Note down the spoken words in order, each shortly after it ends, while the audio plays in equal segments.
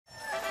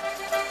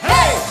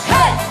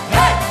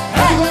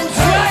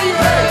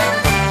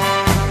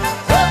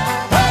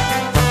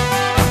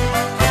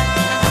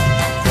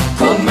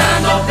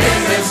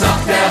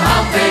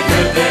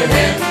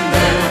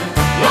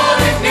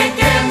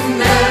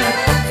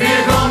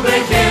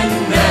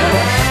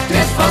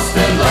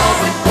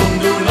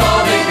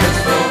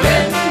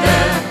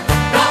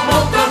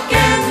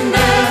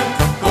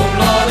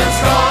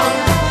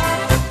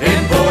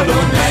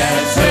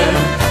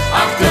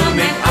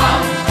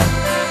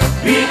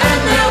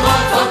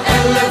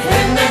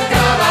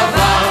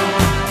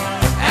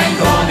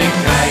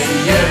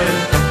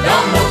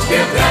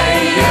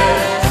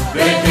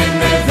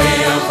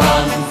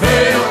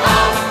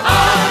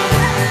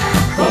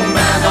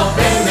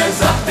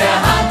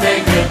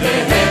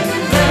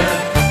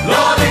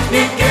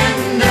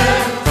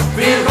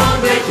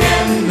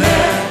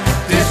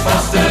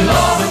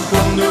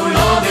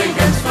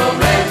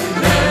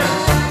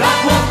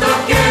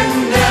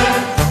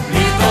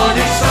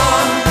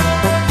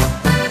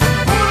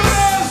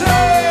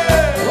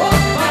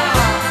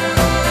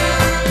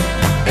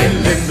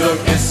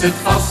is het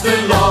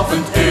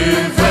vastelovend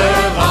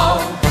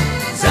overal.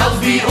 Zelfs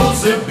bij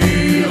onze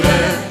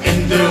buren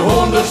in de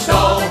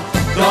honderstal.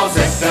 Daar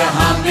zet de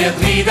haan weer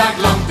 3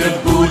 dagen lang de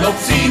boel op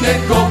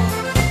zijn kop.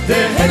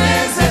 De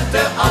hennen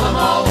zetten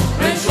allemaal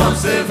hun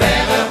schwansen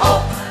verre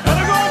op. En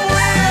dan gaan we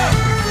weer!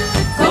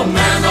 Kom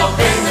maar nog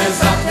binnen,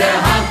 zag de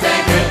haan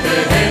tegen de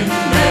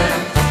hinnen.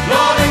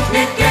 Laat ik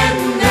niet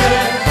kennen,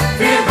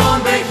 weer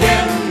gaan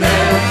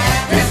beginnen.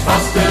 Het is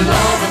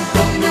vastelovend,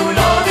 kom nu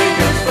laat ik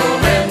het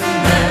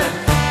verwennen.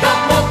 Dat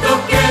moet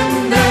ook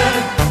kennen,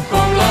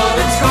 kom laat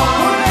het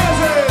gaan.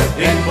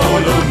 In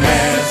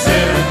Polonaise,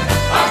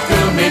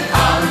 achter me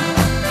aan.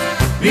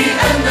 Wie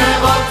en de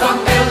rot van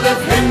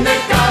 11 in de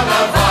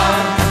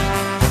karavaan.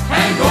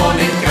 En gewoon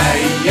niet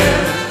rijden,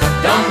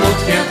 dan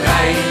moet je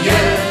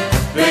rijden.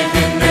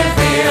 Beginnen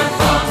weer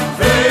van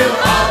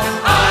vooraf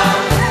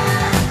aan.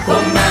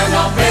 Kom maar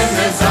naar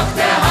binnen, zag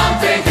de haan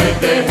tegen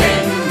de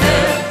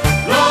hinnen.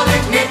 Laat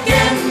ik niet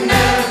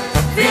kennen,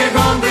 weer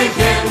gaan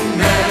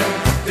beginnen.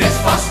 Het is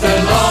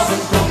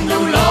vastelovend, kom nu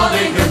laat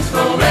ik het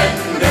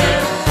verwennen.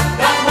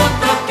 Dat moet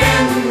nog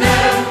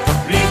kennen,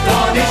 blijf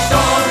daar niet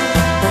staan.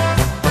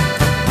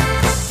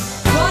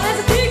 Wat is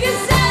het hier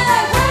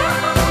gezellig,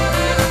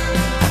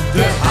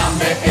 De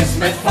handen is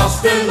met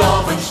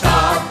vastelovend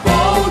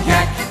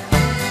stapelgek.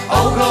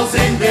 Ook al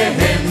zijn de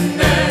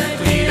hinnen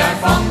 3 dagen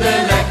van de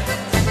lek.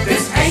 Het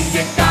is een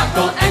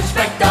gekakel en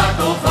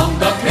spektakel van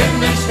dat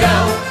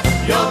hinnenstel.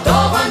 Ja,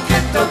 daarvan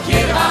krijgt ook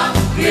hier aan,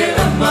 weer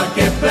een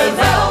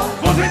kippenvel.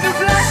 Wat zit de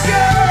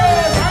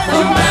vlekjes?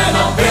 Kom maar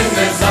naar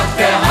binnen, zag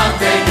de haan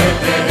tegen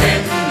de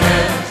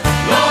hinnen.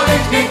 Laat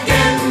ik niet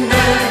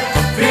kennen,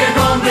 weer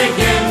gaan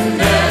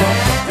beginnen.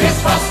 Het is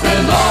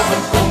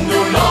vastelovend, kom nu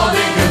laat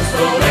ik het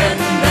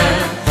verwennen.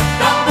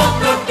 Dat moet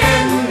nog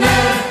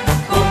kennen,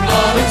 kom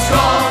laat het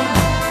gaan.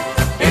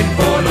 In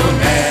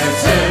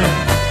Polonaise,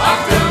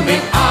 achter me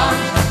aan.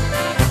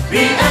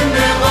 Wie en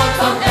de rot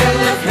van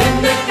 11 in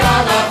de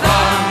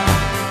karavaan.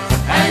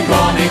 En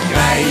ga niet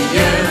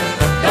rijden,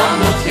 dan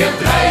moet je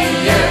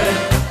draaien.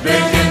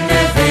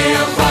 Beginnen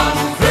weer van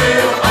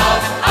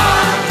vooraf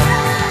aan.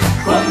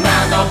 Kom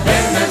maar naar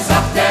binnen,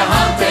 zag de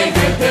haan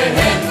tegen de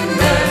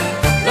hinnen.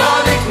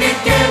 Laat ik niet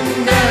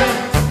kennen,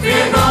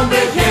 weer gaan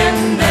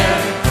beginnen.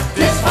 Het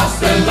is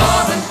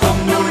vastelovend, kom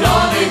nu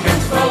laat ik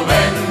het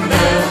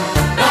verwennen.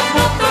 Dat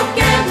moet nog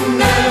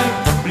kennen,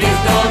 blijf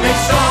daar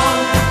niet staan.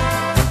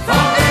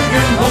 Van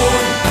eigen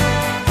hoorn,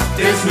 het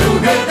is nu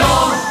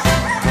gedaan.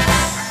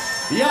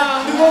 Ja,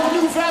 we gaan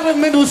nu verder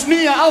met ons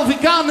nieuwe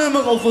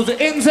LVK-nummer over onze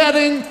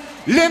inzetting.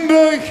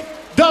 Limburg,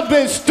 dat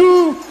bist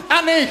toe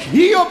en ik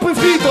hier op een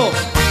Vrijthof.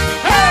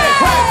 Hey,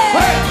 hey,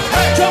 hey,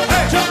 hey, jump,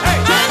 hey, jump, hey,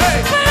 jump, hey.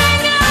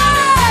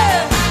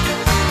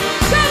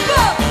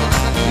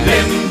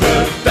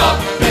 Limburg, dat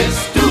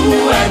bist toe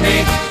en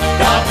ik,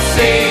 dat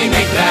zing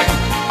ik recht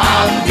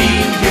aan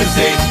die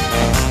gezicht.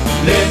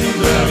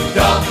 Limburg,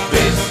 dat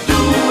bist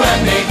toe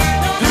en ik,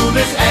 du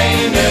bist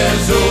eine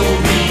so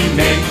wie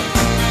mich.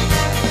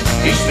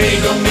 Ich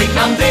spiegel mich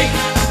an dich,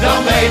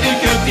 dan weet ik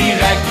het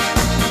direct.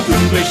 Du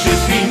bist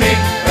just wie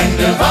mich, en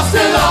de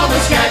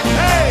vastelovend gek.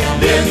 Hey!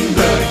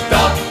 Limburg,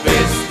 dat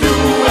bist du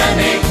en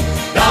ik,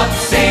 dat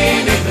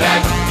zing ik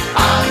recht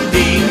aan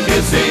die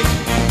gezicht.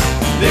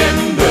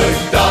 Limburg,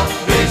 dat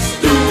bist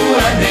du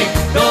en ik,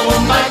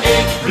 daarom maak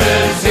ik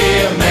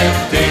plezier met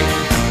dich.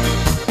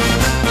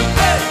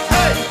 Hey,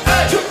 hey,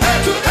 hey, tjoe, hey,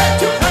 tjoe, hey,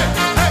 tjoe, hey,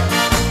 hey.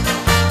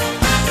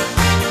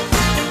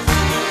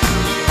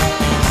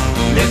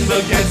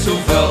 Limburg heeft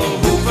zoveel,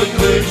 hoeveel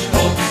kleurtjes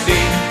op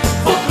zee.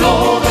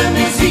 Folklore,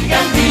 muziek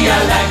en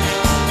dialect.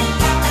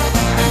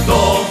 En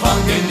daarvan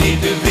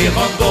genieten we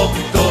van top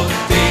tot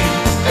teen.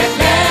 Het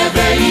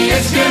leven hier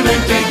is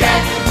gewoon te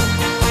gek.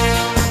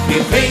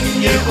 Weer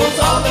vind je ons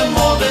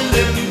allemaal in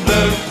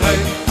Limburg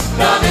terug.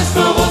 Dat is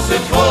voor ons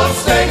het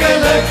grootste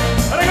geluk.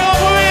 En dan gaan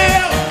we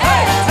weer!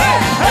 Hey, hey,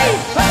 hey,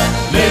 hey.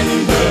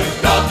 Limburg,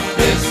 dat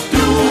bist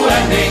du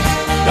en ik,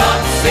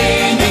 dat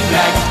zing ik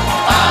recht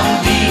aan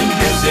die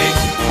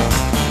gezicht.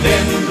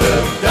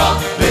 Limburg, dat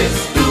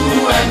bist du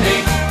en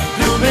ik,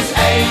 du bist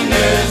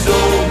eine so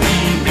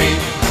wie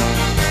mich.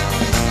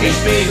 Ich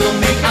spiegel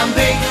mich an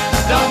dich,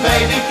 dan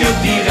weet ik het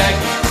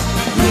direct.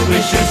 Du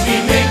bist just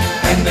wie mich,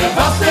 en de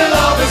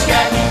vastelovend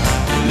gek.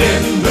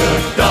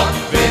 Limburg, dat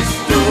bist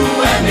du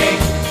en ik,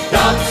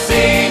 dat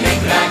zing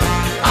ik recht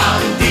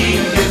aan die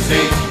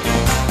gezicht.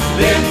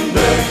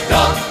 Limburg,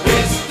 dat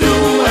bist du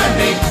en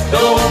ik,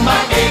 daarom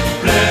maak ik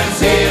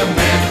plezier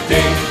met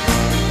dich.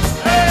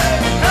 Hey,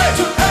 hey,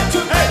 tjoe, hey,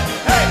 tjoe, hey,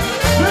 hey.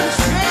 Dus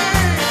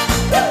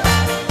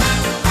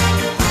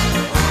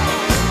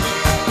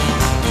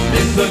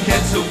Limburg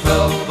heeft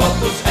zoveel wat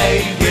ons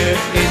eigen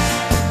is.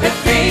 Het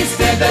feest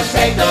en daar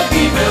schijnt dat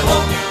niet meer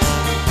op.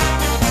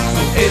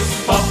 Zo is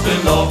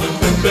vastelovend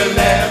een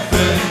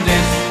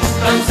belevenis.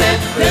 Dan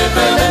zetten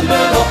we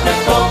Limburg op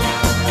het kop.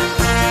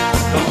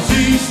 Dan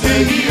zuisten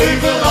hier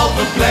overal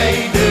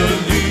verkleide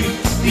lui.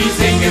 Die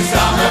zingen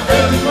samen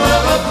een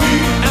paraplu.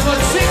 En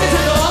wat zingen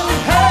ze dan?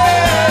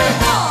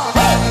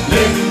 hey,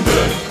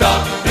 Limburg,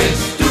 dat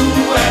bist du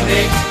en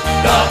ik,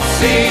 dat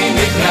zing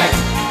ik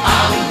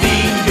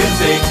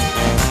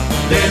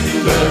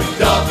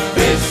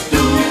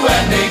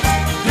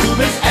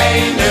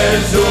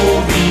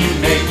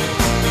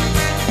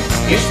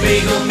Ik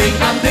spiegel mich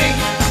aan dich,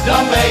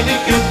 dan weet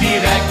ik het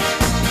direct.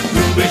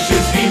 Du bist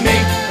just wie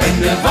mich, en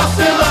de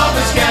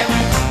vastelavondsgek.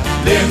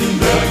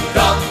 Limburg,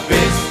 dat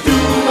bist du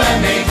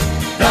en ik,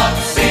 dat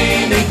zie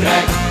ik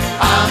direct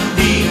aan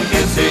die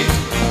gezicht.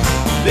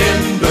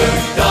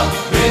 Limburg, dat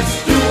bist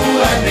du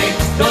en ik,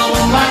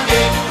 dan maak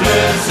ik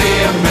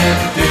plezier met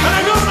dich.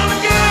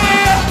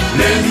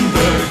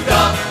 Limburg,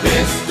 dat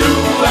bist du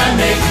en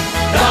ik,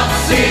 dat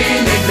zie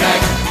ik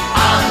direct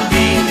aan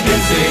die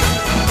gezicht.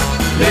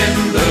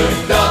 Limburg,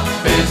 dat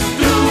bist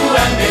du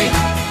en ik,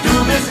 du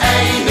bist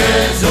eine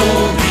so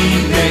wie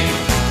ich.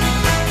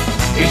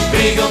 Ich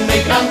spiegel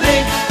mich an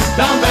dich,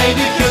 dan weet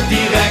ik het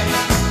direct.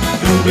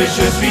 Du bist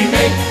just wie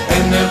mich,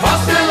 en de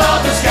vaste